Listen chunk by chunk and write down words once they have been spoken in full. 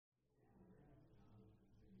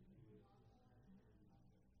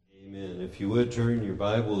If you would turn your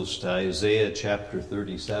Bibles to Isaiah chapter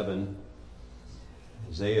 37.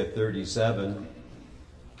 Isaiah 37.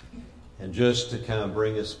 And just to kind of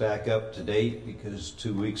bring us back up to date, because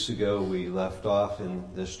 2 weeks ago we left off in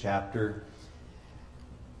this chapter.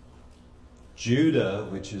 Judah,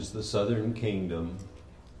 which is the southern kingdom,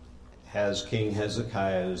 has King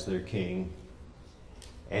Hezekiah as their king.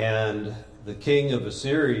 And the king of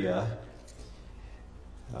Assyria,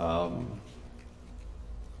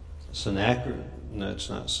 Sennacherib,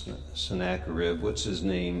 what's his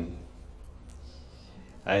name?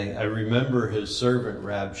 I remember his servant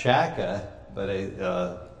Rabshakeh, but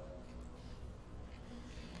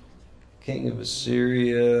king of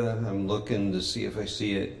Assyria, I'm looking to see if I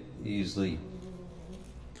see it easily.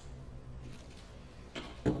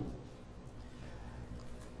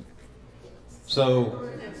 So,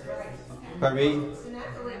 pardon me?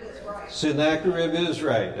 Sennacherib is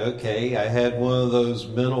right. Okay, I had one of those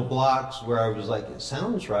mental blocks where I was like, it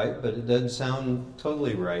sounds right, but it doesn't sound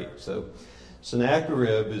totally right. So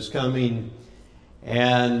Sennacherib is coming,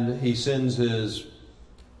 and he sends his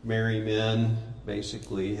merry men,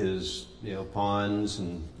 basically his pawns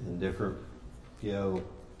and different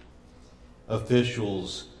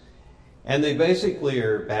officials, and they basically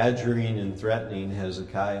are badgering and threatening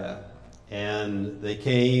Hezekiah. And they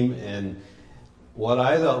came, and what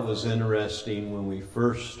I thought was interesting when we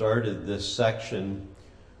first started this section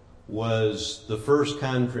was the first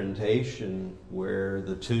confrontation where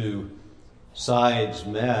the two sides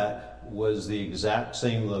met was the exact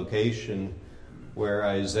same location where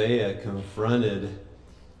Isaiah confronted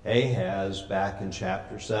Ahaz back in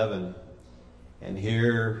chapter 7. And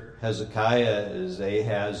here Hezekiah is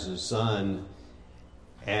Ahaz's son,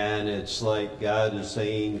 and it's like God is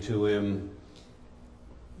saying to him,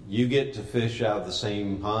 you get to fish out of the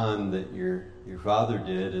same pond that your father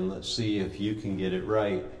did, and let's see if you can get it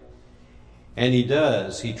right. And he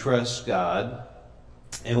does. He trusts God.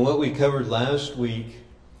 And what we covered last week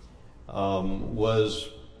was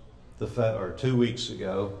 2 weeks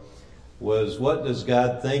ago, was what does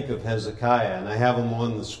God think of Hezekiah? And I have them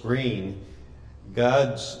on the screen.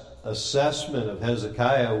 God's assessment of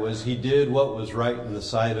Hezekiah was he did what was right in the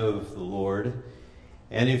sight of the Lord.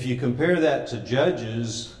 And if you compare that to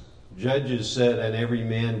Judges said, and every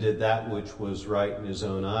man did that which was right in his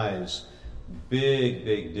own eyes.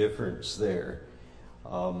 Big difference there.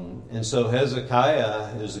 And so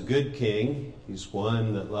Hezekiah is a good king. He's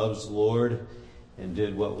one that loves the Lord and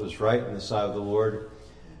did what was right in the sight of the Lord.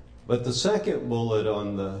 But the second bullet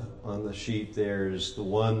on the sheet there is the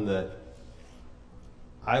one that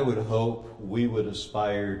I would hope we would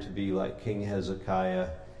aspire to be like King Hezekiah,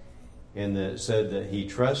 and that said that he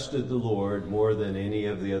trusted the Lord more than any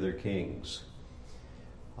of the other kings.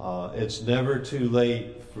 It's never too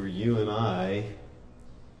late for you and I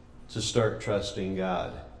to start trusting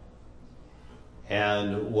God.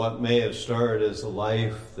 And what may have started as a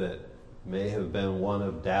life that may have been one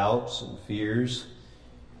of doubts and fears,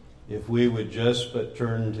 if we would just but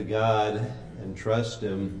turn to God and trust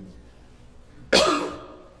Him,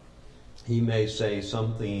 He may say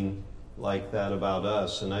something like that about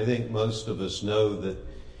us. And I think most of us know that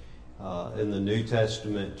in the New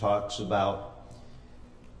Testament talks about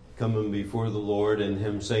coming before the Lord and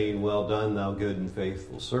Him saying, well done, thou good and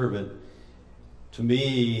faithful servant. To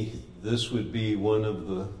me, this would be one of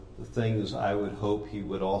the things I would hope He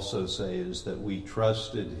would also say, is that we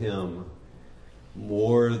trusted Him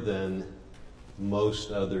more than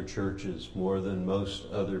most other churches, more than most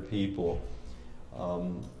other people.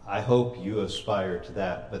 I hope you aspire to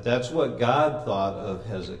that. But that's what God thought of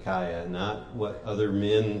Hezekiah, not what other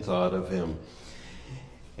men thought of him.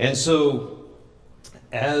 And so,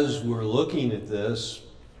 as we're looking at this,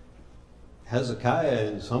 Hezekiah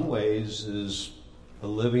in some ways is a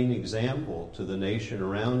living example to the nation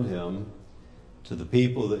around him, to the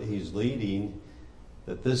people that he's leading,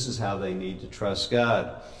 that this is how they need to trust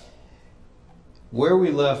God. Where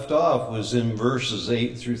we left off was in verses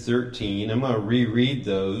 8 through 13. I'm going to reread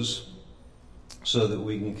those so that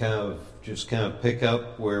we can kind of pick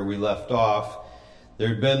up where we left off. There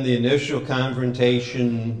had been the initial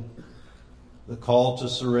confrontation, the call to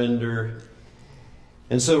surrender.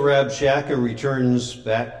 And so Rabshakeh returns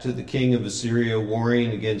back to the king of Assyria,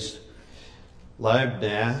 warring against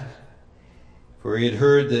Libnah, for he had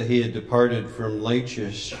heard that he had departed from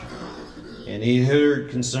Lachish, and he heard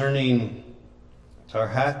concerning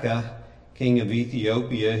Tirhakah, king of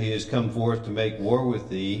Ethiopia, he has come forth to make war with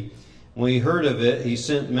thee. When he heard of it, he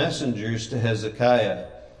sent messengers to Hezekiah,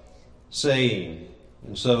 saying,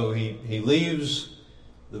 and so he leaves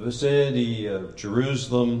the vicinity of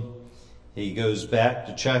Jerusalem. He goes back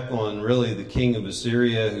to check on really the king of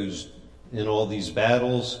Assyria, who's in all these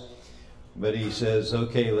battles. But he says,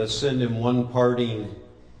 okay, let's send him one parting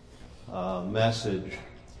message.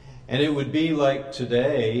 And it would be like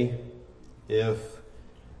today if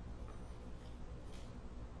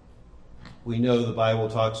we know the Bible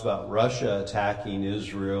talks about Russia attacking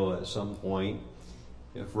Israel at some point.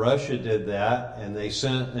 If Russia did that and they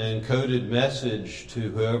sent an encoded message to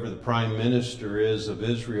whoever the prime minister is of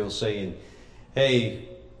Israel saying, hey,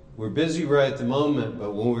 we're busy right at the moment,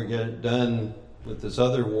 but when we get done with this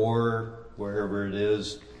other war, wherever it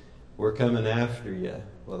is, we're coming after you.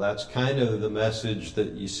 Well, that's kind of the message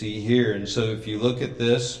that you see here. And so if you look at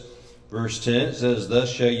this, verse 10, it says,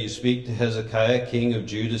 thus shall you speak to Hezekiah, king of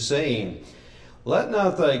Judah, saying, let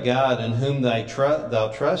not thy God, in whom thou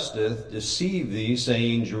trusteth, deceive thee,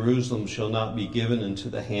 saying, Jerusalem shall not be given into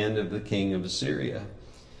the hand of the king of Assyria.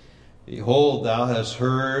 Behold, thou hast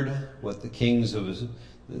heard what the kings of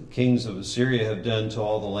Assyria have done to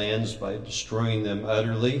all the lands by destroying them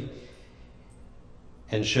utterly.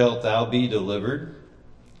 And shalt thou be delivered?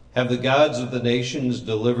 Have the gods of the nations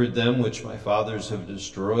delivered them which my fathers have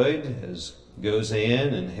destroyed, as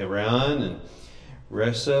Gozan and Haran and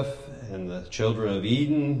Reseph and the children of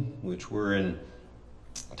Eden, which were in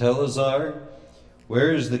Telazar?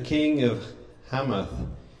 Where is the king of Hamath,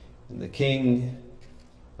 and the king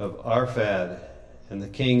of Arphad, and the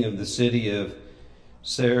king of the city of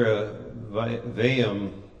Saravaim,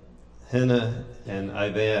 Hena, and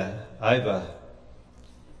Iva?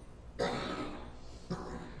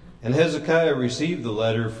 And Hezekiah received the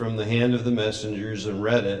letter from the hand of the messengers and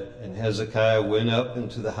read it. And Hezekiah went up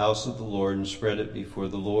into the house of the Lord and spread it before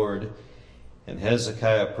the Lord. And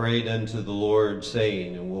Hezekiah prayed unto the Lord,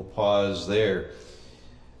 saying, and we'll pause there.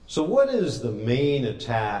 So what is the main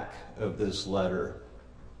attack of this letter?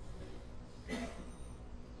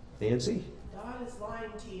 Nancy? God is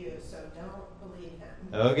lying to you, so don't believe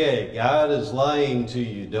him. Okay, God is lying to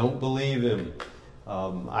you. Don't believe him.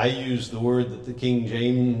 I use the word that the King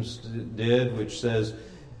James did, which says,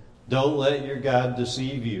 don't let your God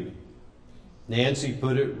deceive you. Nancy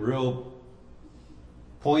put it real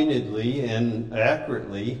pointedly and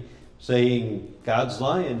accurately, saying, God's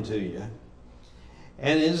lying to you.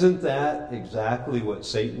 And isn't that exactly what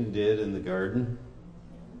Satan did in the garden?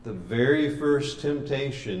 The very first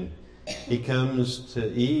temptation, he comes to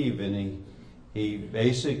Eve and he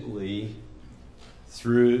basically,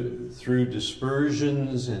 through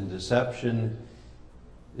dispersions and deception,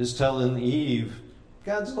 is telling Eve,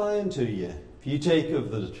 God's lying to you. If you take of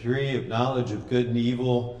the tree of knowledge of good and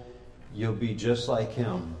evil, you'll be just like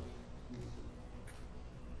him.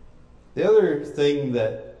 The other thing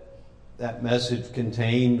that message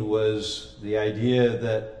contained was the idea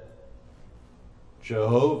that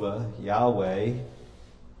Jehovah, Yahweh,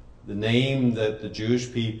 the name that the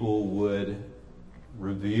Jewish people would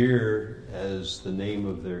revere as the name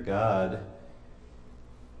of their God,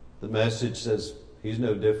 the message says he's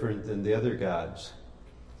no different than the other gods.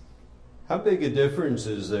 How big a difference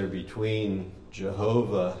is there between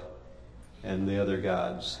Jehovah and the other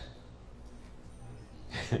gods?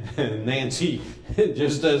 Nancy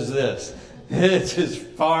just does this. It's as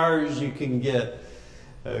far as you can get.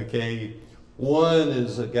 Okay, one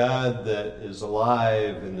is a God that is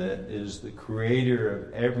alive and that is the creator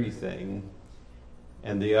of everything.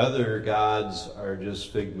 And the other gods are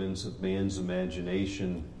just figments of man's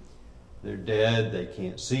imagination. They're dead, they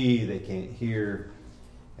can't see, they can't hear.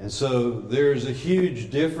 And so there's a huge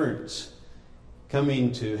difference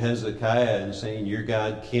coming to Hezekiah and saying, your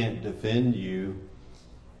God can't defend you.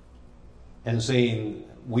 And saying,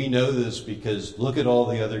 we know this because look at all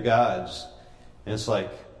the other gods. And it's like,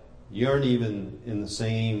 you aren't even in the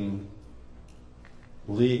same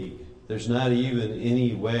league. There's not even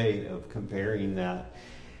any way of comparing that.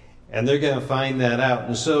 And they're going to find that out.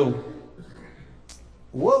 And so,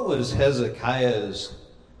 what was Hezekiah's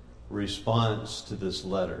response to this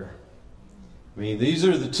letter? I mean, these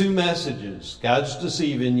are the two messages. God's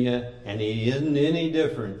deceiving you, and he isn't any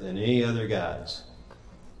different than any other gods.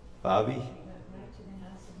 Bobby?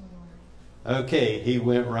 Okay, he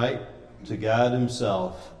went right to God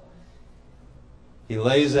himself. He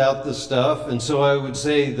lays out the stuff, and so I would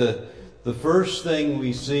say the first thing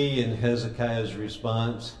we see in Hezekiah's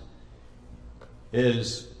response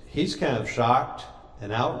is he's kind of shocked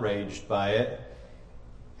and outraged by it,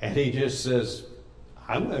 and he just says,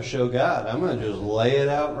 I'm going to show God. I'm going to just lay it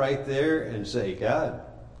out right there and say, God,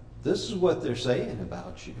 this is what they're saying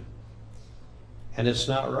about you. And it's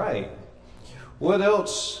not right. What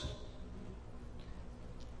else?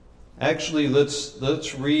 Actually,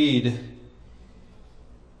 let's read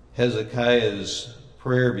Hezekiah's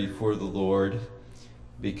prayer before the Lord,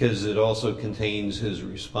 because it also contains his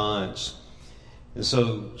response. And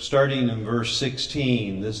so, starting in verse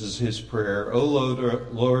 16, this is his prayer. O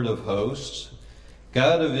Lord of hosts,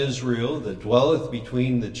 God of Israel, that dwelleth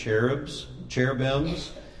between the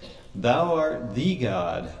cherubims, thou art the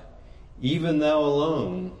God, even thou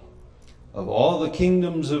alone. Of all the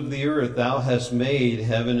kingdoms of the earth thou hast made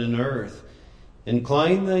heaven and earth.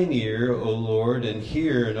 Incline thine ear, O Lord, and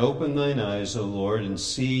hear, and open thine eyes, O Lord, and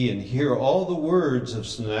see, and hear all the words of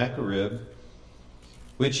Sennacherib,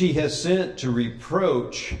 which he has sent to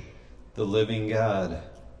reproach the living God.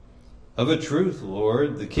 Of a truth,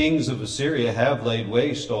 Lord, the kings of Assyria have laid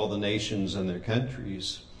waste all the nations and their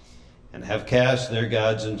countries, and have cast their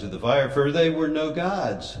gods into the fire, for they were no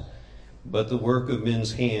gods, but the work of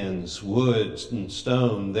men's hands, wood and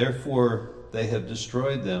stone. Therefore they have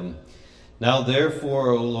destroyed them. Now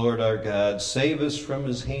therefore, O Lord our God, save us from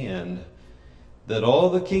his hand, that all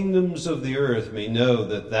the kingdoms of the earth may know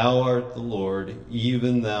that thou art the Lord,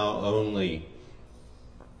 even thou only.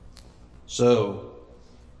 So,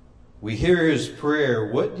 we hear his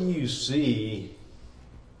prayer. What do you see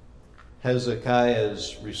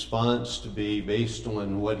Hezekiah's response to be based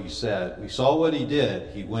on what he said? We saw what he did.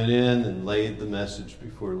 He went in and laid the message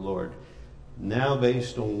before the Lord. Now,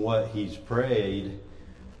 based on what he's prayed,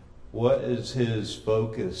 what is his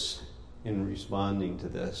focus in responding to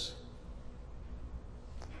this?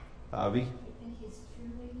 Bobby? I think he's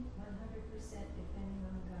truly 100% depending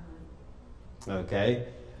on God. Okay.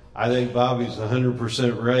 I think Bobby's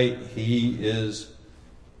 100% right. He is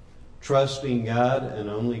trusting God and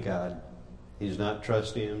only God. He's not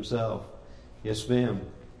trusting himself. Yes, ma'am.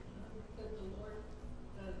 That the Lord,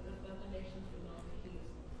 that the nations would know that he is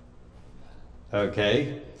God.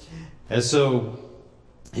 Okay. And so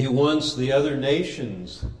he wants the other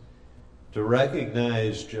nations to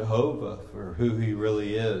recognize Jehovah for who he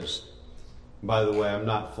really is. By the way, I'm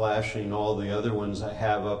not flashing all the other ones I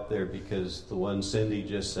have up there because the one Cindy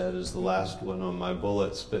just said is the last one on my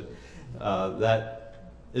bullets, but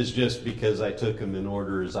that is just because I took them in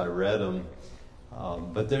order as I read them.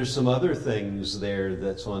 But there's some other things there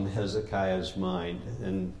that's on Hezekiah's mind,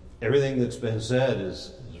 and everything that's been said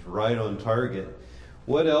is right on target.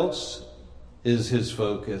 What else is his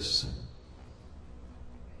focus?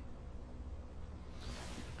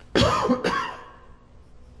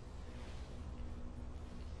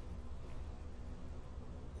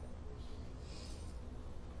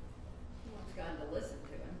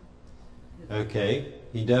 Okay,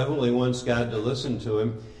 he definitely wants God to listen to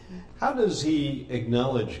him. How does he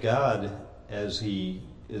acknowledge God as he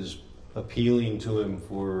is appealing to him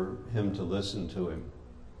for him to listen to him?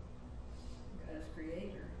 As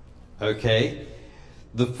creator. Okay,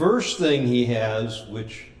 the first thing he has,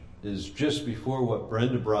 which is just before what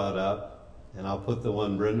Brenda brought up, and I'll put the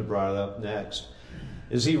one Brenda brought up next,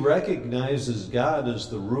 is he recognizes God as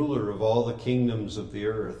the ruler of all the kingdoms of the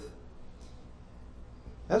earth.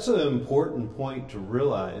 That's an important point to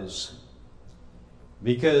realize,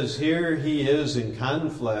 because here he is in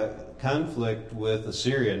conflict with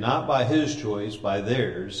Assyria, not by his choice, by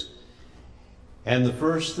theirs. And the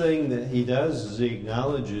first thing that he does is he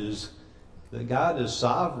acknowledges that God is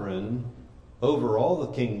sovereign over all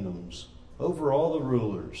the kingdoms, over all the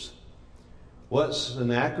rulers. What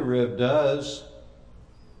Sennacherib does,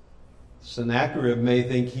 Sennacherib may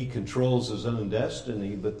think he controls his own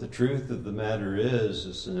destiny, but the truth of the matter is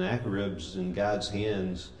Sennacherib's in God's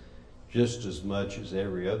hands just as much as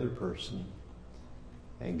every other person.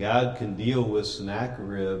 And God can deal with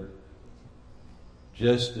Sennacherib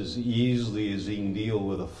just as easily as he can deal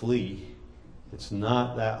with a flea. It's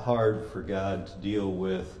not that hard for God to deal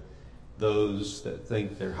with those that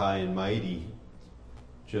think they're high and mighty,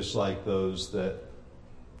 just like those that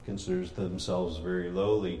consider themselves very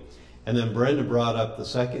lowly. And then Brenda brought up the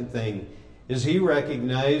second thing, is he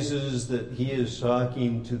recognizes that he is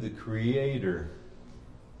talking to the creator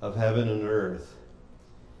of heaven and earth.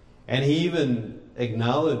 And he even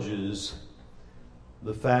acknowledges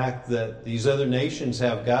the fact that these other nations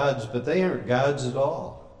have gods, but they aren't gods at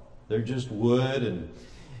all. They're just wood,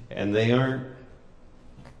 and they aren't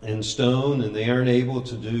in stone, and they aren't able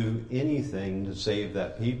to do anything to save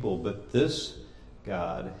that people. But this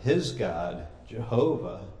God, his God,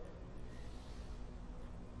 Jehovah,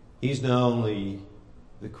 he's not only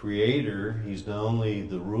the creator, he's not only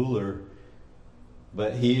the ruler,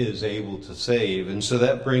 but he is able to save. And so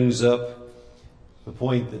that brings up the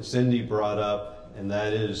point that Cindy brought up, and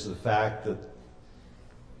that is the fact that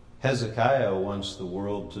Hezekiah wants the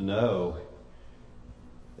world to know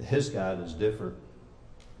that his God is different.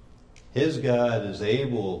 His God is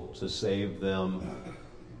able to save them.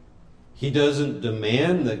 He doesn't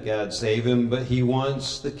demand that God save him, but he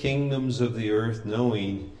wants the kingdoms of the earth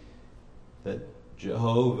knowing that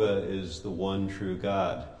Jehovah is the one true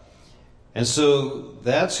God. And so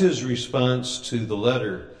that's his response to the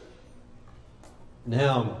letter.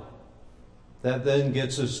 Now, that then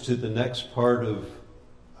gets us to the next part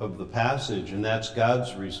of the passage, and that's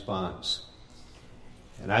God's response.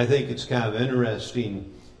 And I think it's kind of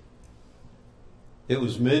interesting. It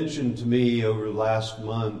was mentioned to me over last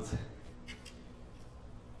month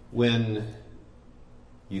when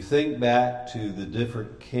you think back to the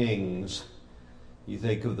different kings. You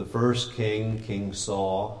think of the first king, King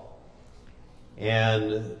Saul,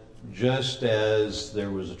 and just as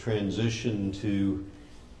there was a transition to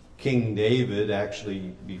King David,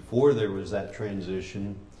 actually before there was that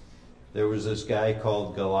transition, there was this guy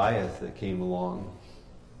called Goliath that came along.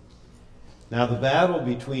 Now the battle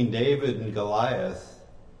between David and Goliath,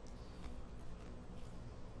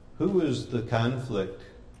 who was the conflict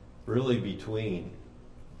really between?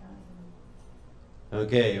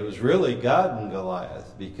 Okay, it was really God and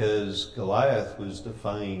Goliath, because Goliath was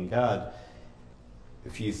defying God.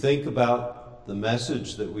 If you think about the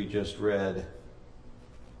message that we just read,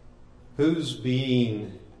 who's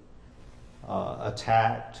being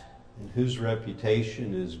attacked and whose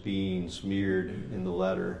reputation is being smeared in the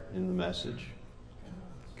letter, in the message?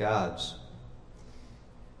 God's.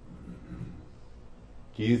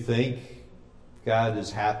 Do you think God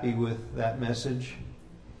is happy with that message?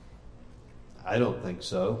 I don't think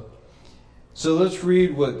so. So let's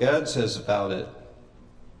read what God says about it.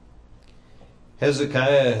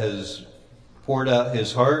 Hezekiah has poured out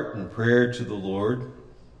his heart in prayer to the Lord.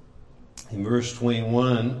 In verse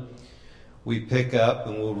 21, we pick up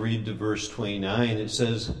and we'll read to verse 29. It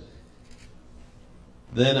says,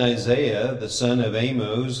 Then Isaiah, the son of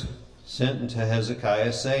Amos, sent unto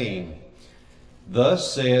Hezekiah, saying,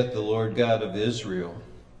 Thus saith the Lord God of Israel,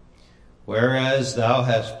 Whereas thou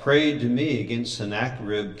hast prayed to me against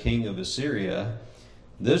Sennacherib king of Assyria,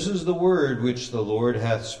 this is the word which the Lord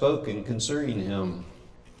hath spoken concerning him.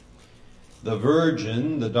 The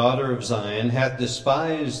virgin, the daughter of Zion, hath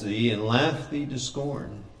despised thee and laughed thee to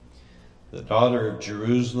scorn. The daughter of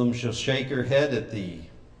Jerusalem shall shake her head at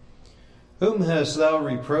thee. Whom hast thou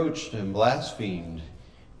reproached and blasphemed?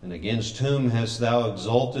 And against whom hast thou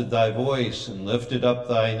exalted thy voice and lifted up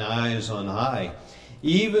thine eyes on high?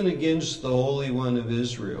 Even against the Holy One of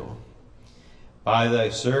Israel. By thy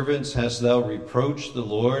servants hast thou reproached the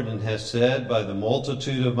Lord, and hast said, By the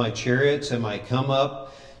multitude of my chariots am I come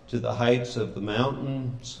up to the heights of the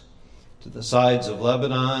mountains, to the sides of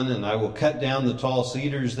Lebanon, and I will cut down the tall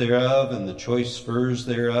cedars thereof, and the choice firs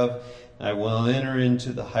thereof. And I will enter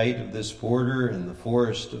into the height of this border, and the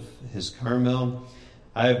forest of his Carmel.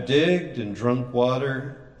 I have digged and drunk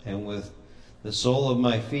water, and with the sole of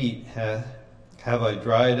my feet have I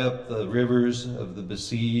dried up the rivers of the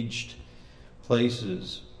besieged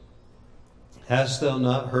places. Hast thou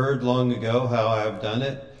not heard long ago how I have done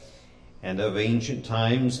it, and of ancient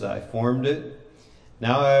times that I formed it?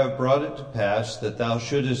 Now I have brought it to pass that thou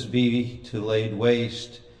shouldest be to laid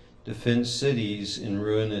waste defenced cities in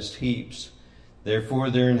ruinous heaps. Therefore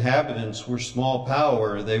their inhabitants were small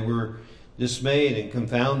power, they were dismayed and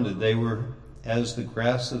confounded, they were as the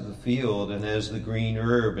grass of the field, and as the green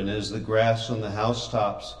herb, and as the grass on the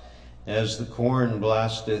housetops, as the corn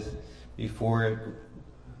blasteth before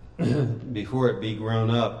it be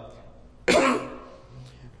grown up.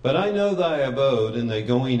 But I know thy abode, and thy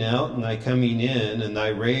going out, and thy coming in, and thy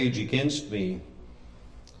rage against me.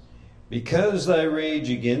 Because thy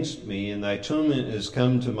rage against me, and thy torment is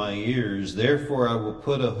come to my ears, therefore I will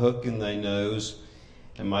put a hook in thy nose,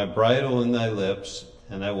 and my bridle in thy lips,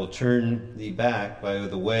 and I will turn thee back by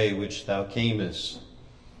the way which thou camest.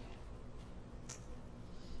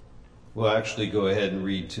 We'll actually go ahead and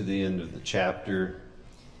read to the end of the chapter.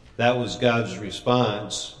 That was God's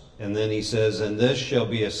response. And then he says, And this shall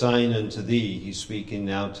be a sign unto thee. He's speaking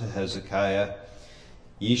now to Hezekiah.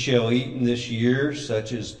 Ye shall eat in this year,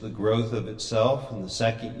 such is the growth of itself. In the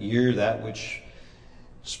second year, that which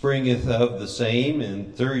springeth of the same.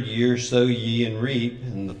 In third year, sow ye and reap,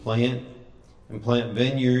 and plant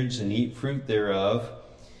vineyards, and eat fruit thereof.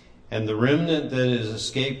 And the remnant that is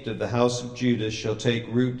escaped of the house of Judah shall take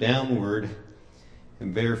root downward,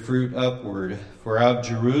 and bear fruit upward. For out of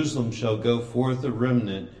Jerusalem shall go forth a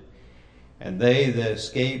remnant, and they that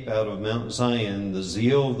escape out of Mount Zion, the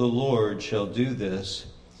zeal of the Lord shall do this.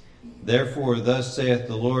 Therefore thus saith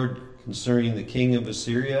the Lord concerning the king of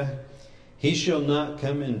Assyria, He shall not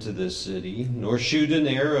come into this city, nor shoot an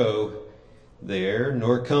arrow there,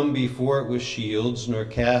 nor come before it with shields, nor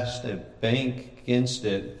cast a bank against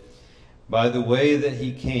it. By the way that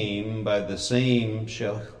he came, by the same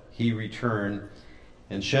shall he return,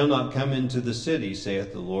 and shall not come into the city,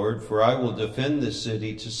 saith the Lord. For I will defend the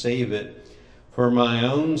city to save it, for my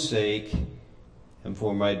own sake and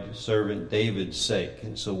for my servant David's sake.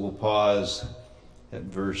 And so we'll pause at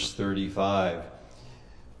verse 35.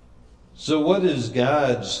 So what is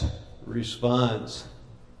God's response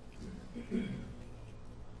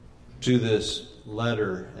to this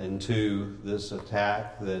letter and to this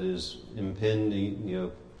attack that is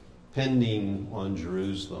pending on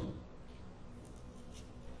Jerusalem?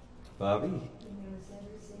 Bobby? He knows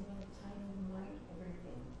every single tiny mark,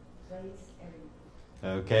 everything, place,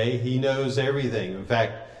 everything. Okay, he knows everything. In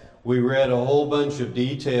fact, we read a whole bunch of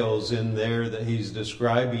details in there that he's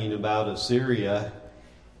describing about Assyria,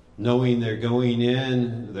 knowing they're going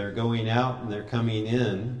in, they're going out, and they're coming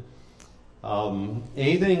in.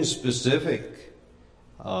 Anything specific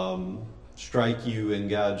strike you in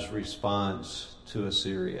God's response to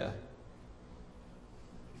Assyria?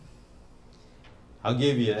 I'll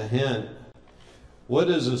give you a hint. What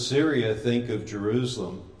does Assyria think of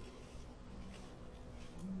Jerusalem?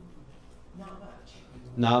 Not much.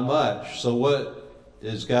 Not much. So what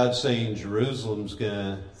is God saying Jerusalem's going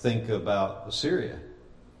to think about Assyria?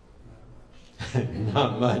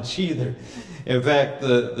 Not much either. In fact,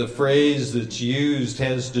 the phrase that's used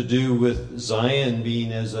has to do with Zion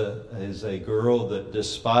being as a girl that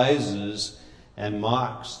despises and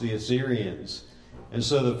mocks the Assyrians. And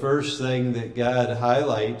so the first thing that God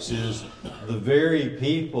highlights is the very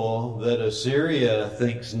people that Assyria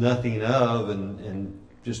thinks nothing of and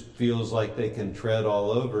just feels like they can tread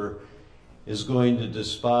all over is going to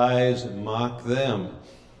despise and mock them.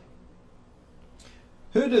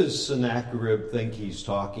 Who does Sennacherib think he's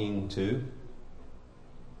talking to?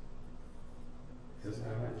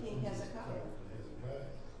 King Hezekiah.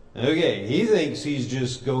 Okay, he thinks he's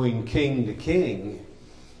just going king to king.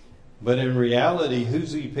 But in reality,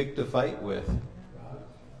 who's he picked a fight with?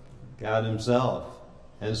 God himself.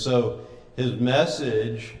 And so his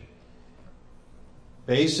message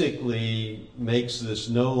basically makes this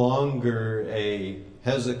no longer a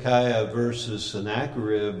Hezekiah versus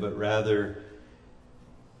Sennacherib, but rather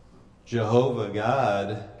Jehovah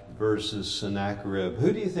God versus Sennacherib.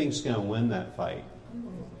 Who do you think is going to win that fight?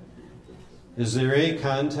 Is there any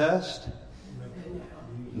contest?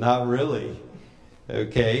 Not really.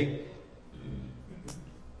 Okay.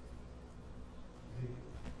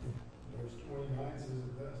 Verse 29 says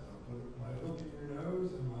it best. I'll put my hook in your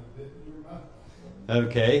nose and my bit in your mouth.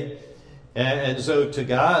 Okay. And so to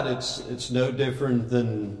God, it's no different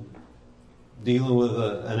than dealing with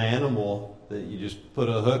an animal that you just put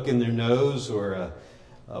a hook in their nose or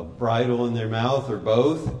a bridle in their mouth or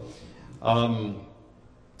both.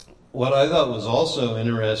 What I thought was also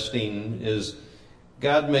interesting is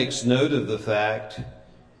God makes note of the fact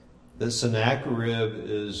that Sennacherib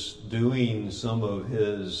is doing some of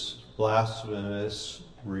his blasphemous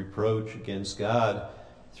reproach against God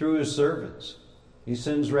through his servants. He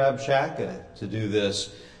sends Rabshakeh to do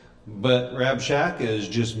this. But Rabshakeh is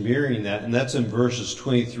just mirroring that, and that's in verses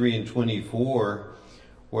 23 and 24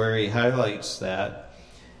 where he highlights that.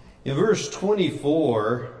 In verse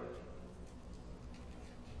 24,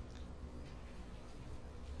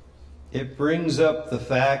 it brings up the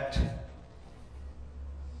fact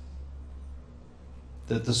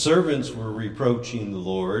that the servants were reproaching the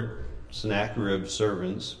Lord, Sennacherib's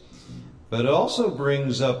servants, but it also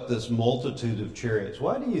brings up this multitude of chariots.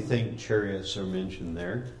 Why do you think chariots are mentioned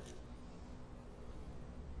there?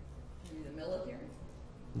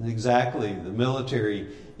 Exactly, the military.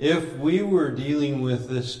 If we were dealing with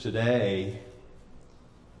this today,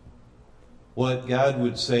 what God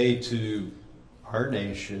would say to our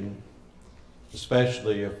nation,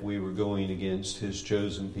 especially if we were going against his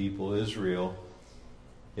chosen people, Israel,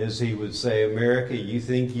 is he would say, America, you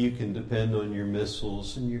think you can depend on your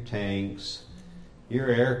missiles and your tanks, your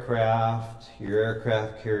aircraft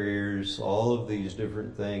carriers, all of these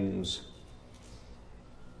different things.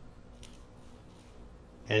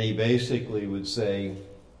 And he basically would say,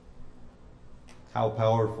 how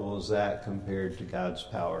powerful is that compared to God's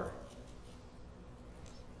power?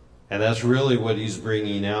 And that's really what he's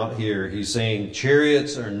bringing out here. He's saying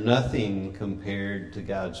chariots are nothing compared to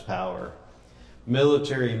God's power.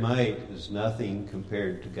 Military might is nothing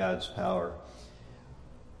compared to God's power.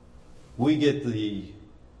 We get the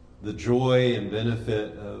joy and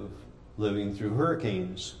benefit of living through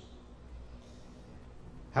hurricanes.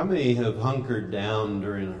 How many have hunkered down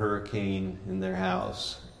during a hurricane in their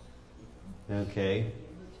house? Okay.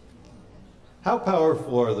 How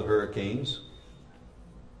powerful are the hurricanes?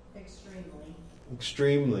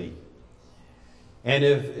 Extremely. And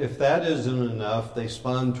if that isn't enough, they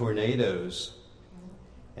spawn tornadoes.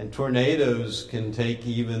 And tornadoes can take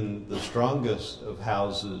even the strongest of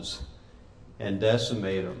houses and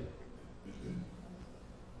decimate them.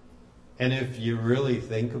 And if you really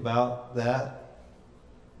think about that,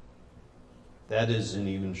 that isn't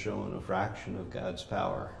even showing a fraction of God's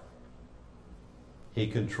power. He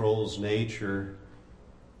controls nature.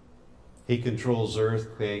 He controls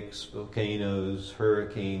earthquakes, volcanoes,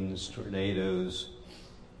 hurricanes, tornadoes.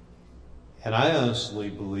 And I honestly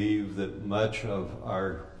believe that much of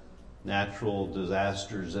our natural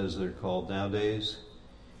disasters, as they're called nowadays,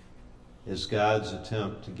 is God's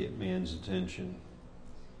attempt to get man's attention.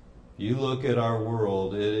 You look at our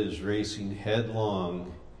world, it is racing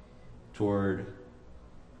headlong toward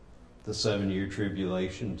the 7-year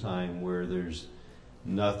tribulation time where there's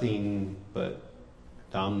nothing but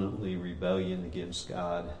dominantly rebellion against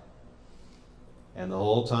God. And the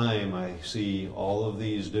whole time I see all of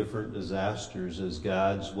these different disasters as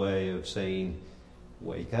God's way of saying,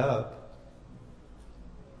 wake up.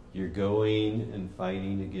 You're going and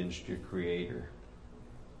fighting against your Creator.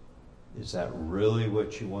 Is that really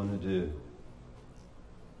what you want to do?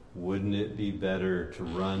 Wouldn't it be better to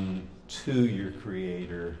run to your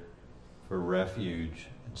Creator for refuge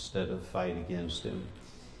instead of fight against Him?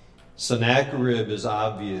 Sennacherib is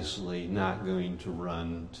obviously not going to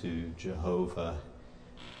run to Jehovah,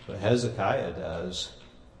 but Hezekiah does.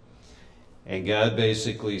 And God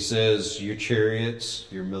basically says, your chariots,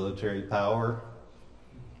 your military power,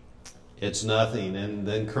 it's nothing. And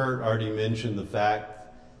then Kurt already mentioned the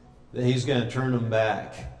fact that he's going to turn them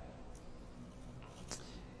back.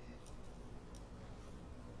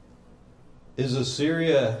 Is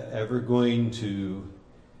Assyria ever going to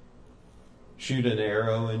shoot an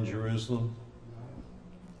arrow in Jerusalem?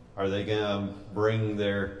 Are they going to bring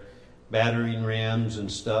their battering rams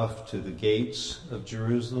and stuff to the gates of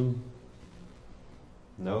Jerusalem?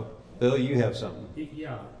 No. Bill, you have something.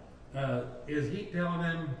 Yeah. Is he telling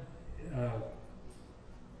them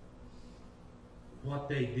what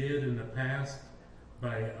they did in the past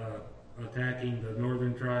by attacking the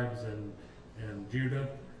northern tribes and Judah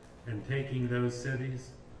and taking those cities?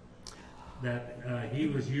 That he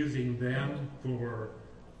was using them for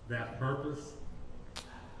that purpose?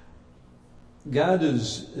 God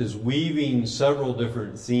is weaving several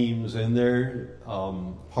different themes in there.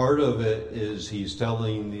 Part of it is he's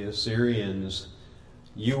telling the Assyrians,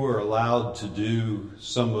 you were allowed to do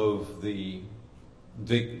some of the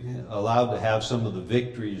allowed to have some of the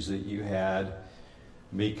victories that you had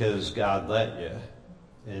because God let you.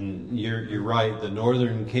 And you're right. The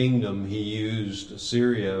northern kingdom, he used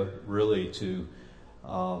Assyria really to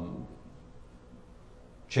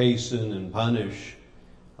chasten and punish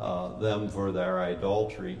them for their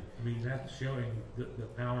idolatry. I mean, that's showing the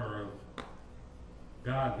power of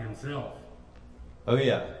God himself. Oh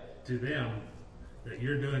yeah. To them, that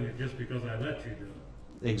you're doing it just because I let you do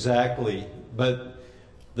it. Exactly. But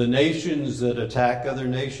the nations that attack other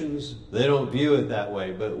nations, they don't view it that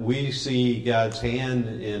way. But we see God's hand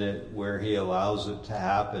in it where he allows it to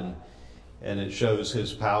happen. And it shows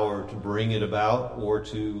his power to bring it about or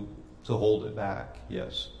to hold it back.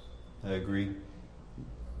 Yes, I agree.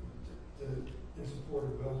 In support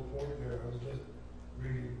of Bill's point there, I was just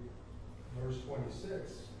reading verse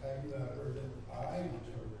 26. Have you not heard that I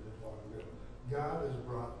determined it long ago? God has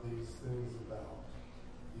brought these things about.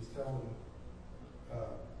 He's telling that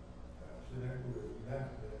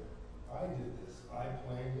I did this. I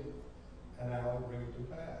planned it, and I'll bring it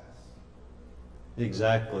to pass.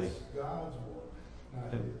 Exactly. It's God's work,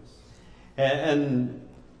 not his. And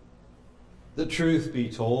the truth be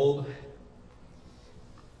told,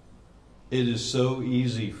 it is so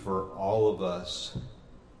easy for all of us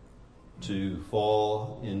to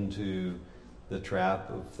fall into the trap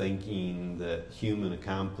of thinking that human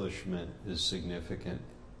accomplishment is significant.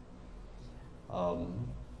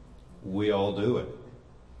 We all do it.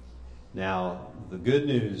 Now, the good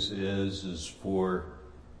news is for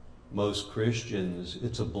most Christians,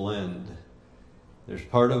 it's a blend. There's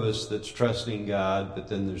part of us that's trusting God, but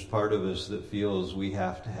then there's part of us that feels we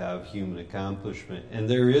have to have human accomplishment. And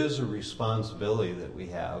there is a responsibility that we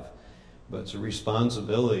have, but it's a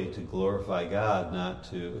responsibility to glorify God, not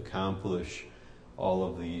to accomplish all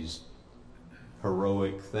of these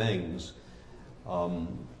heroic things.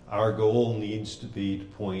 Our goal needs to be to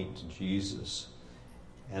point to Jesus.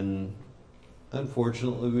 And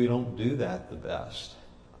unfortunately, we don't do that the best.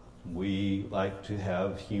 We like to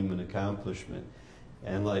have human accomplishment.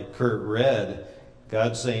 And like Kurt read,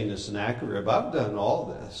 God's saying to Sennacherib, I've done all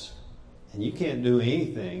this, and you can't do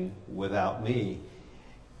anything without me.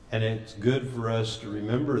 And it's good for us to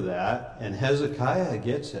remember that. And Hezekiah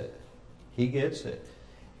gets it. He gets it.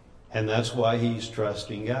 And that's why he's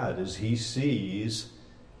trusting God, is he sees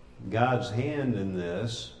God's hand in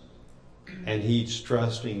this, and he's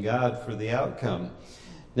trusting God for the outcome.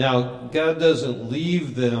 Now, God doesn't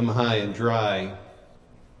leave them high and dry.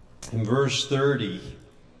 In verse 30,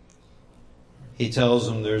 he tells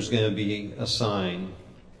them there's going to be a sign.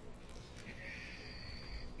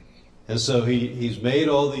 And so he's made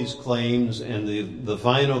all these claims, and the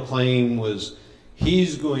final claim was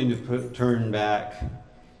he's going to turn back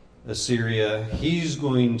Assyria. He's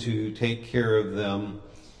going to take care of them.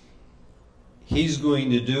 He's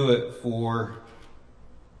going to do it for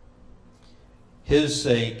his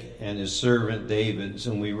sake and his servant David's.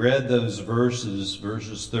 And we read those verses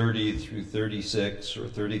 30 through 36 or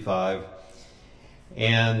 35.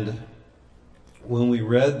 And when we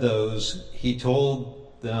read those, he told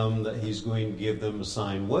them that he's going to give them a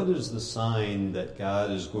sign. What is the sign that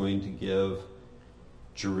God is going to give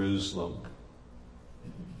Jerusalem?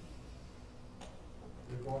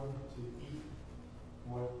 They're going to eat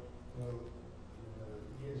what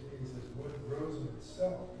ESV says what grows in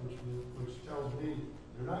itself, which tells me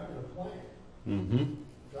they're not going to plant. Mm-hmm.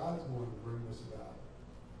 God's going to bring this about.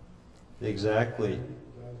 Exactly.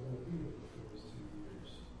 God's going to feed it for those 2 years.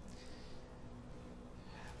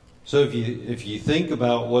 So if you think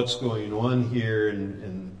about what's going on here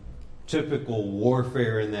in typical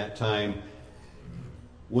warfare in that time,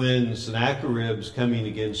 when Sennacherib's coming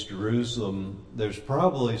against Jerusalem, there's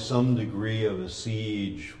probably some degree of a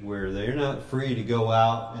siege where they're not free to go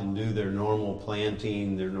out and do their normal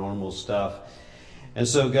planting, their normal stuff. And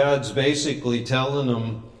so God's basically telling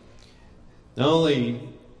them, not only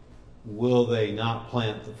will they not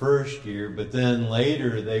plant the first year, but then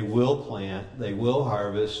later they will plant, they will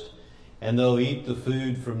harvest, and they'll eat the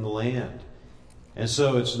food from the land. And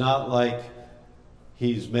so it's not like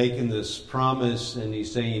he's making this promise and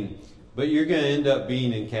he's saying, but you're going to end up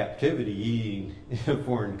being in captivity eating in a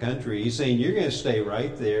foreign country. He's saying you're going to stay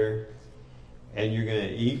right there and you're going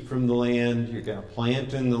to eat from the land, you're going to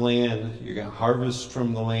plant in the land, you're going to harvest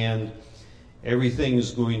from the land. Everything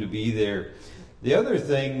is going to be there. The other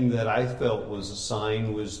thing that I felt was a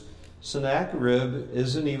sign was Sennacherib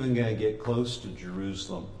isn't even going to get close to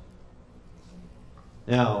Jerusalem.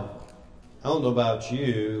 Now, I don't know about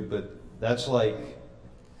you, but that's like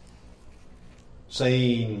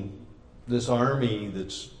saying this army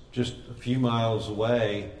that's just a few miles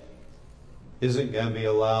away isn't going to be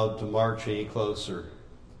allowed to march any closer.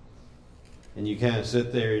 And you kind of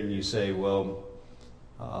sit there and you say, well,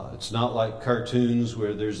 it's not like cartoons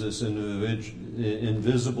where there's this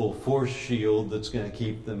invisible force shield that's going to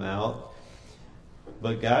keep them out.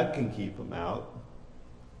 But God can keep them out.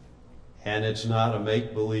 And it's not a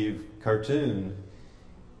make-believe cartoon.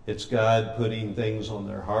 It's God putting things on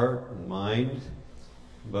their heart and mind.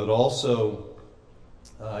 But also,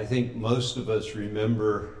 I think most of us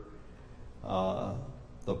remember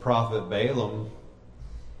the prophet Balaam,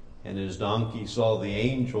 and his donkey saw the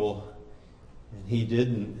angel, and he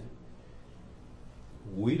didn't.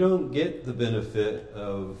 We don't get the benefit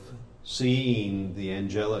of seeing the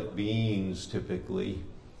angelic beings typically,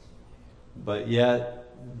 but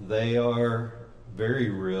yet they are very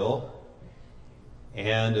real.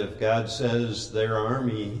 And if God says their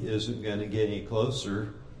army isn't going to get any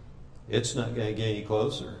closer, it's not going to get any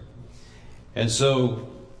closer. And so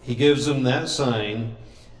he gives them that sign.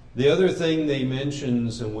 The other thing they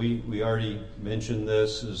mentions, and we already mentioned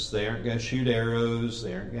this, is they aren't going to shoot arrows,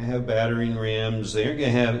 they aren't going to have battering rams, they aren't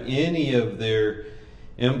going to have any of their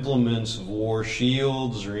implements of war,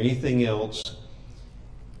 shields or anything else.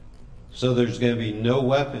 So there's going to be no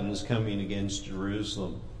weapons coming against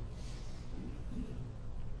Jerusalem.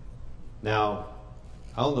 Now,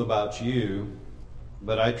 I don't know about you,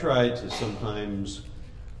 but I try to sometimes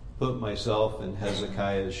put myself in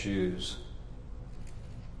Hezekiah's shoes.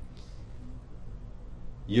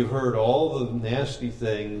 You've heard all the nasty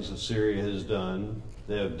things Assyria has done.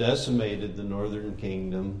 They have decimated the northern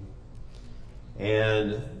kingdom.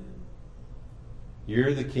 And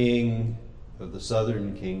you're the king of the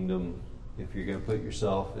southern kingdom if you're going to put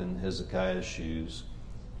yourself in Hezekiah's shoes.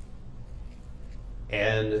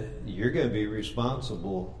 And you're going to be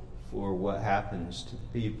responsible for what happens to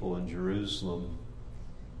the people in Jerusalem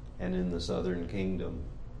and in the southern kingdom.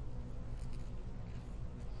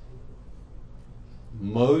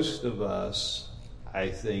 Most of us, I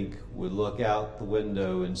think, would look out the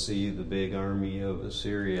window and see the big army of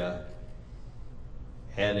Assyria,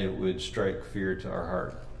 and it would strike fear to our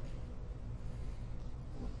heart.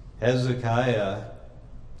 Hezekiah,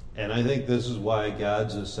 and I think this is why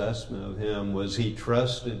God's assessment of him was he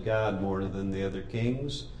trusted God more than the other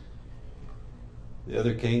kings. The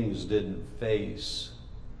other kings didn't face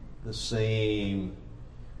the same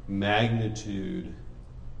magnitude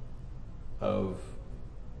of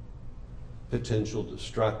potential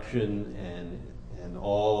destruction and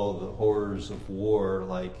all the horrors of war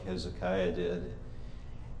like Hezekiah did.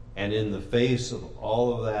 And in the face of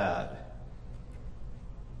all of that,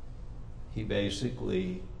 he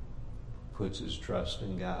basically puts his trust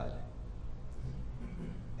in God.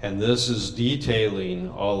 And this is detailing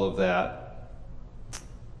all of that.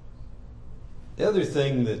 The other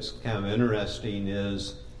thing that's kind of interesting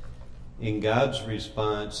is in God's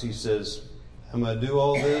response, he says, I'm going to do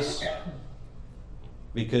all this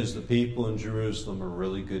because the people in Jerusalem are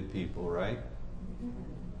really good people, right?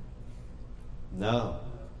 No,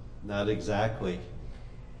 not exactly.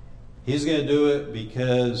 He's going to do it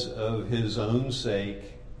because of his own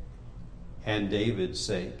sake and David's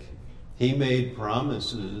sake. He made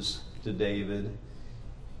promises to David,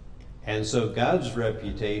 and so God's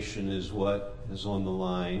reputation is what is on the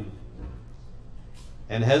line.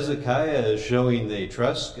 And Hezekiah is showing they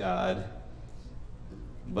trust God,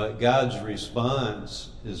 but God's response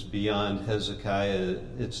is beyond Hezekiah.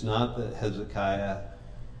 It's not that Hezekiah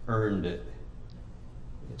earned it.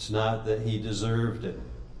 It's not that he deserved it.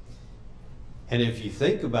 And if you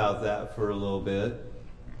think about that for a little bit,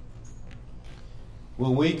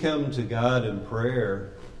 when we come to God in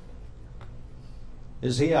prayer,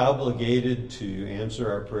 is he obligated to answer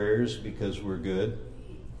our prayers because we're good?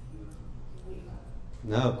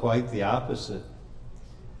 No, quite the opposite.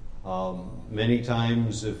 Many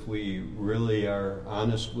times if we really are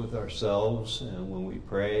honest with ourselves and when we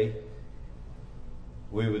pray,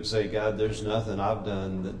 we would say, God, there's nothing I've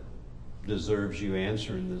done that deserves you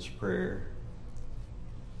answering this prayer.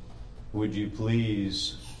 Would you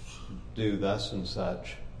please do thus and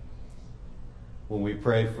such? When we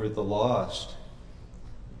pray for the lost,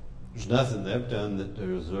 there's nothing they've done that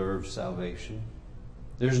deserves salvation.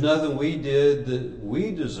 There's nothing we did that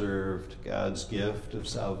we deserved God's gift of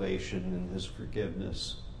salvation and his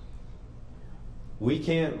forgiveness. We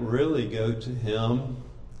can't really go to him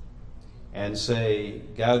and say,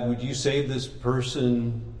 God, would you save this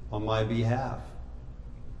person on my behalf?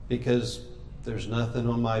 Because there's nothing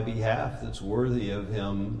on my behalf that's worthy of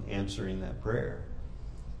him answering that prayer.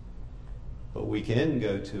 But we can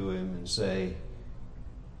go to him and say,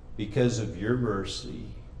 because of your mercy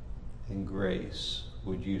and grace,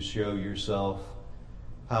 would you show yourself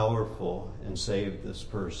powerful and save this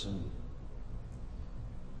person?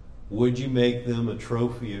 Would you make them a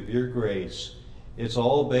trophy of your grace? It's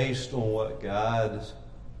all based on what God's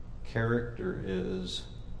character is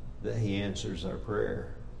that he answers our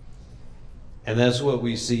prayer. And that's what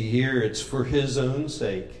we see here. It's for his own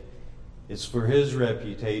sake. It's for his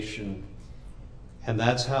reputation. And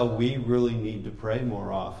that's how we really need to pray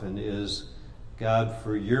more often is, God,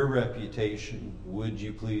 for your reputation, would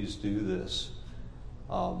you please do this?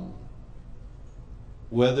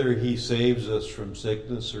 Whether he saves us from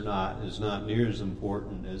sickness or not is not near as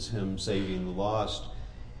important as him saving the lost.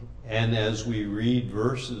 And as we read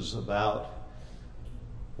verses about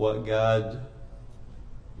what God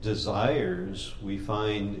desires, we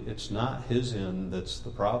find it's not his end that's the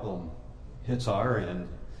problem. It's our end.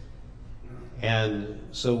 And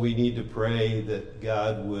so we need to pray that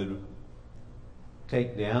God would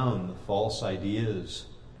take down the false ideas,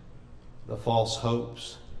 the false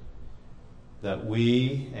hopes that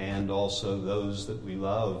we and also those that we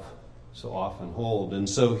love so often hold. And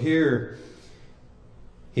so here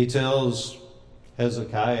he tells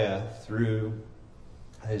Hezekiah through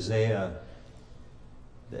Isaiah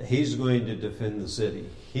that he's going to defend the city.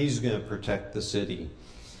 He's going to protect the city.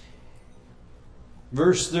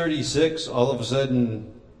 Verse 36, all of a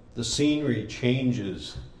sudden the scenery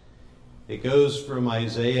changes. It goes from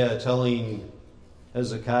Isaiah telling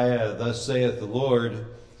Hezekiah, thus saith the Lord,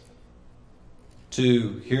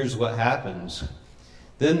 to here's what happens.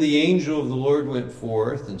 Then the angel of the Lord went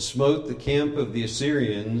forth and smote the camp of the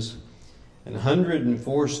Assyrians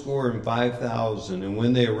 185,000. And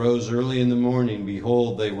when they arose early in the morning,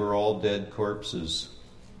 behold, they were all dead corpses.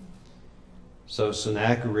 So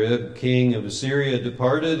Sennacherib, king of Assyria,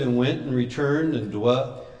 departed and went and returned and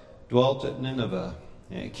dwelt at Nineveh.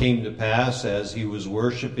 And it came to pass, as he was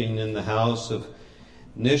worshiping in the house of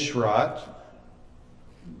Nisroch,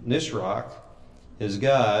 his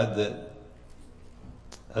god, that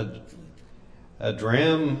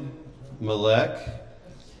Adrammelech,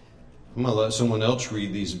 I'm going to let someone else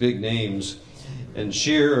read these big names, and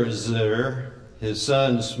Sherezer, his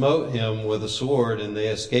son, smote him with a sword, and they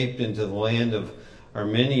escaped into the land of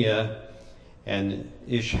Armenia, and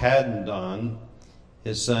Ishhaddon,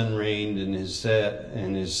 his son, reigned in his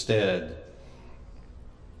stead.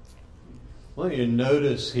 Well, you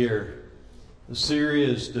notice here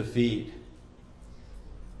Assyria's defeat.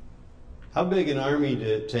 How big an army did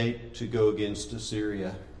it take to go against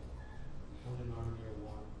Assyria?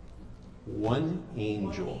 One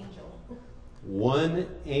angel. One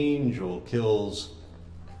angel kills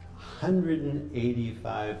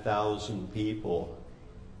 185,000 people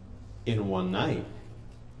in one night.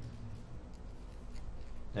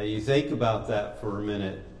 Now you think about that for a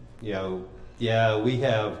minute. You know, yeah, we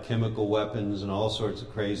have chemical weapons and all sorts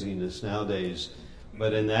of craziness nowadays,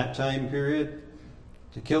 but in that time period,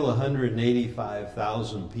 to kill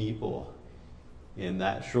 185,000 people in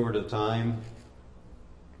that short a time,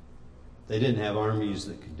 they didn't have armies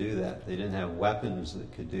that could do that. They didn't have weapons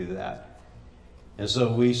that could do that. And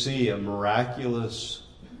so we see a miraculous,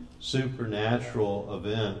 supernatural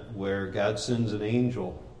event where God sends an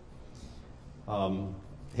angel.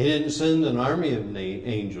 He didn't send an army of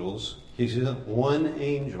angels. He sent one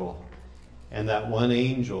angel. And that one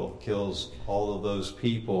angel kills all of those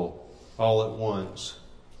people all at once.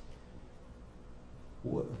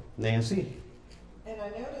 Nancy? And I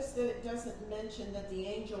noticed that it doesn't mention that the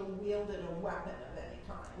angel wielded a weapon of any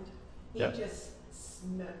kind. He Yep. just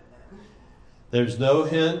smote them. There's no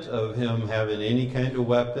hint of him having any kind of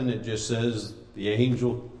weapon. It just says the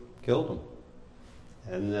angel killed him.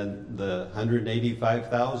 And then the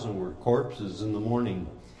 185,000 were corpses in the morning.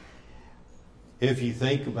 If you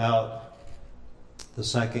think about the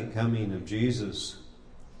second coming of Jesus,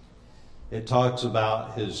 it talks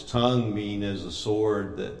about his tongue being as a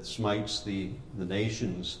sword that smites the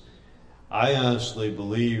nations. I honestly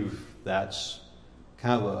believe that's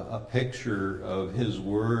kind of a picture of his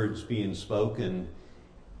words being spoken.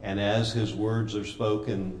 And as his words are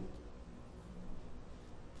spoken,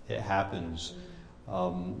 it happens.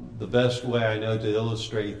 The best way I know to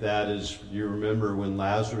illustrate that is, you remember when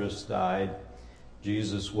Lazarus died,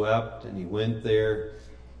 Jesus wept and he went there,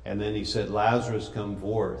 and then he said, "Lazarus, come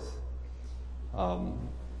forth."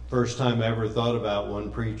 First time I ever thought about,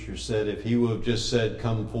 one preacher said if he would have just said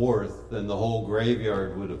 "come forth," then the whole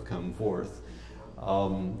graveyard would have come forth.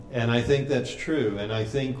 And I think that's true. And I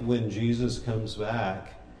think when Jesus comes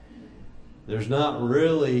back, there's not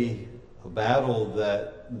really a battle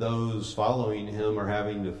that those following him are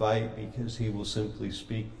having to fight, because he will simply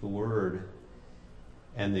speak the word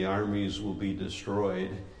and the armies will be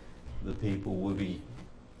destroyed. The people will be,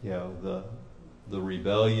 the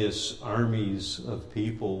rebellious armies of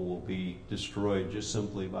people will be destroyed just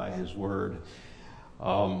simply by his word.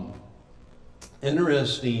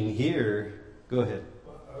 Interesting here. Go ahead.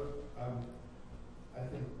 I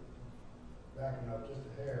think, backing up just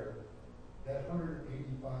a hair, that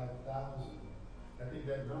 185,000, I think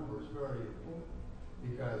that number is very important,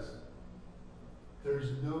 because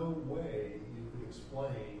there's no way you could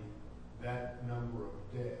explain that number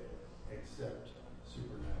of dead except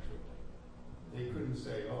supernaturally. They couldn't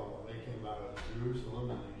say, "Oh, well, they came out of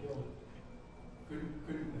Jerusalem and they killed it."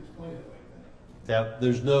 Couldn't explain it like that.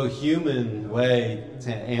 There's no human way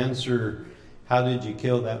to answer, how did you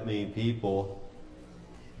kill that many people?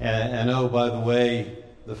 And oh, by the way,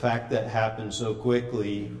 the fact that happened so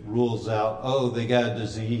quickly rules out, oh, they got a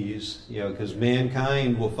disease, because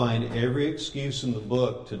mankind will find every excuse in the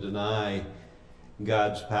book to deny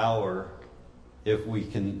God's power if we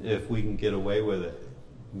can get away with it.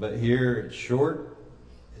 But here it's short,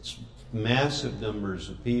 it's massive numbers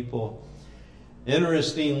of people.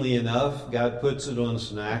 Interestingly enough, God puts it on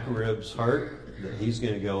Sennacherib's heart that he's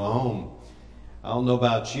going to go home. I don't know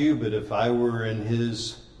about you, but if I were in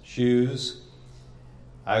his shoes,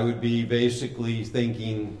 I would be basically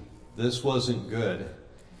thinking, this wasn't good.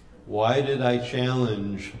 Why did I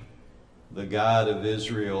challenge the God of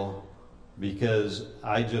Israel? Because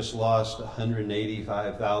I just lost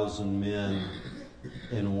 185,000 men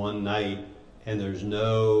in one night, and there's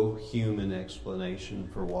no human explanation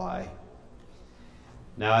for why.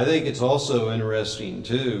 Now, I think it's also interesting,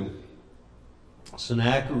 too.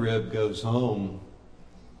 Sennacherib goes home.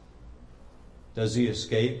 Does he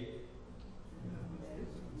escape?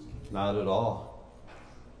 Not at all.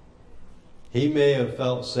 He may have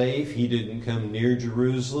felt safe. He didn't come near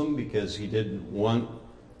Jerusalem because he didn't want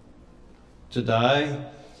to die.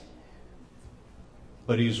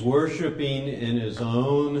 But he's worshiping in his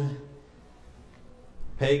own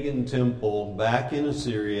pagan temple back in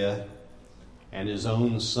Assyria, and his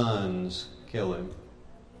own sons kill him.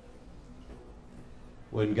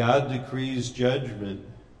 When God decrees judgment,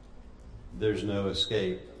 there's no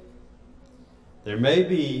escape. There may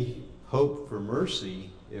be hope for mercy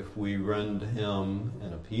if we run to him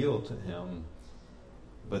and appeal to him,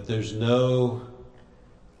 but there's no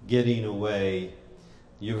getting away.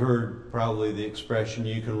 You've heard probably the expression,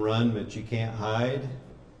 you can run, but you can't hide.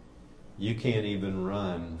 You can't even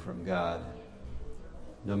run from God.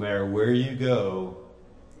 No matter where you go,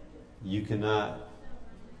 you cannot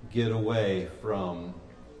get away from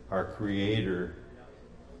our Creator,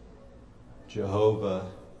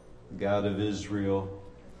 Jehovah, God of Israel,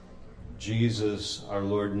 Jesus, our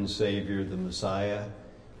Lord and Savior, the Messiah.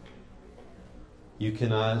 You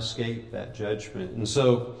cannot escape that judgment. And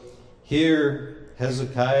so here,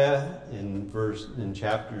 Hezekiah in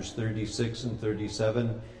chapters 36 and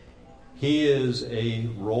 37, he is a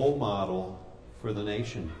role model for the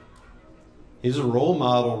nation. He's a role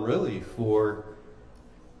model, really, for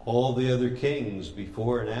all the other kings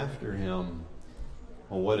before and after him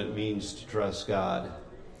on what it means to trust God.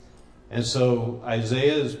 And so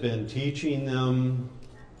Isaiah has been teaching them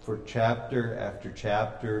for chapter after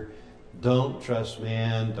chapter, don't trust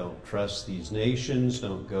man, don't trust these nations,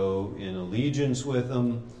 don't go in allegiance with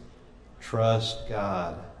them. Trust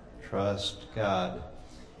God. Trust God.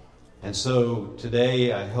 And so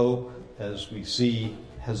today, I hope, as we see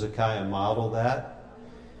Hezekiah model that,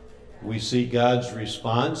 we see God's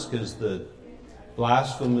response, because the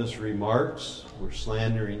blasphemous remarks were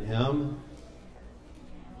slandering him.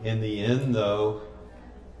 In the end, though,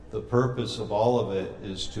 the purpose of all of it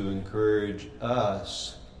is to encourage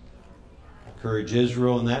us, encourage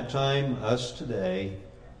Israel in that time, us today,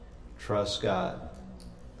 trust God.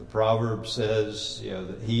 The proverb says,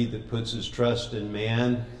 that he that puts his trust in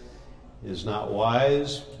man is not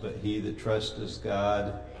wise, but he that trusteth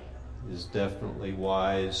God is definitely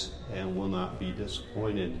wise and will not be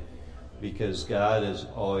disappointed, because God is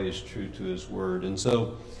always true to his word. And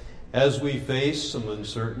so, as we face some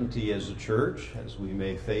uncertainty as a church, as we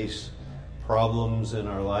may face problems in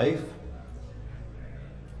our life,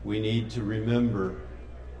 we need to remember,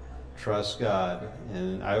 trust God.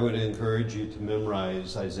 And I would encourage you to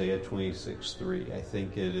memorize Isaiah 26:3. I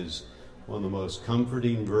think it is one of the most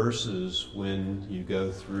comforting verses when you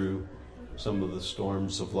go through some of the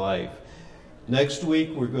storms of life. Next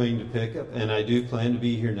week we're going to pick up, and I do plan to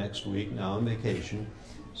be here next week, now on vacation.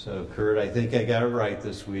 So Kurt, I think I got it right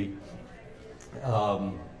this week.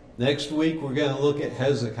 Next week we're going to look at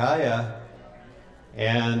Hezekiah,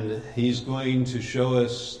 and he's going to show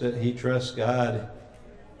us that he trusts God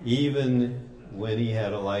even when he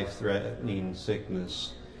had a life-threatening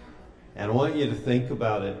sickness. And I want you to think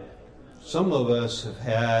about it. Some of us have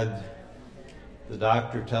had the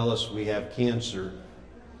doctor tell us we have cancer.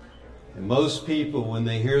 And most people, when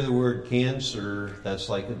they hear the word cancer, that's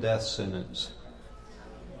like a death sentence.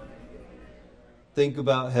 Think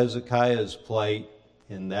about Hezekiah's plight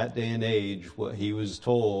in that day and age. What he was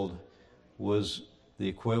told was the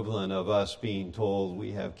equivalent of us being told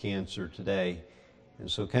we have cancer today.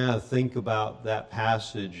 And so kind of think about that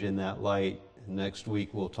passage in that light. Next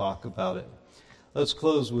week we'll talk about it. Let's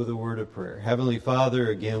close with a word of prayer. Heavenly Father,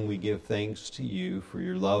 again, we give thanks to you for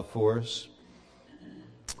your love for us.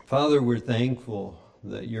 Father, we're thankful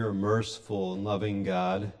that you're a merciful and loving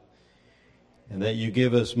God, and that you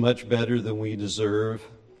give us much better than we deserve.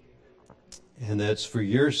 And that's for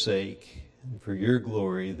your sake and for your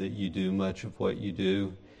glory that you do much of what you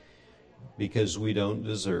do, because we don't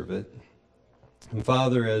deserve it. And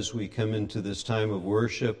Father, as we come into this time of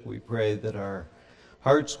worship, we pray that our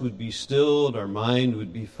hearts would be stilled, our mind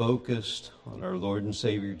would be focused on our Lord and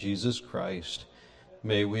Savior Jesus Christ.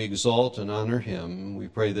 May we exalt and honor him. We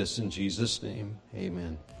pray this in Jesus' name.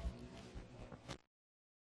 Amen.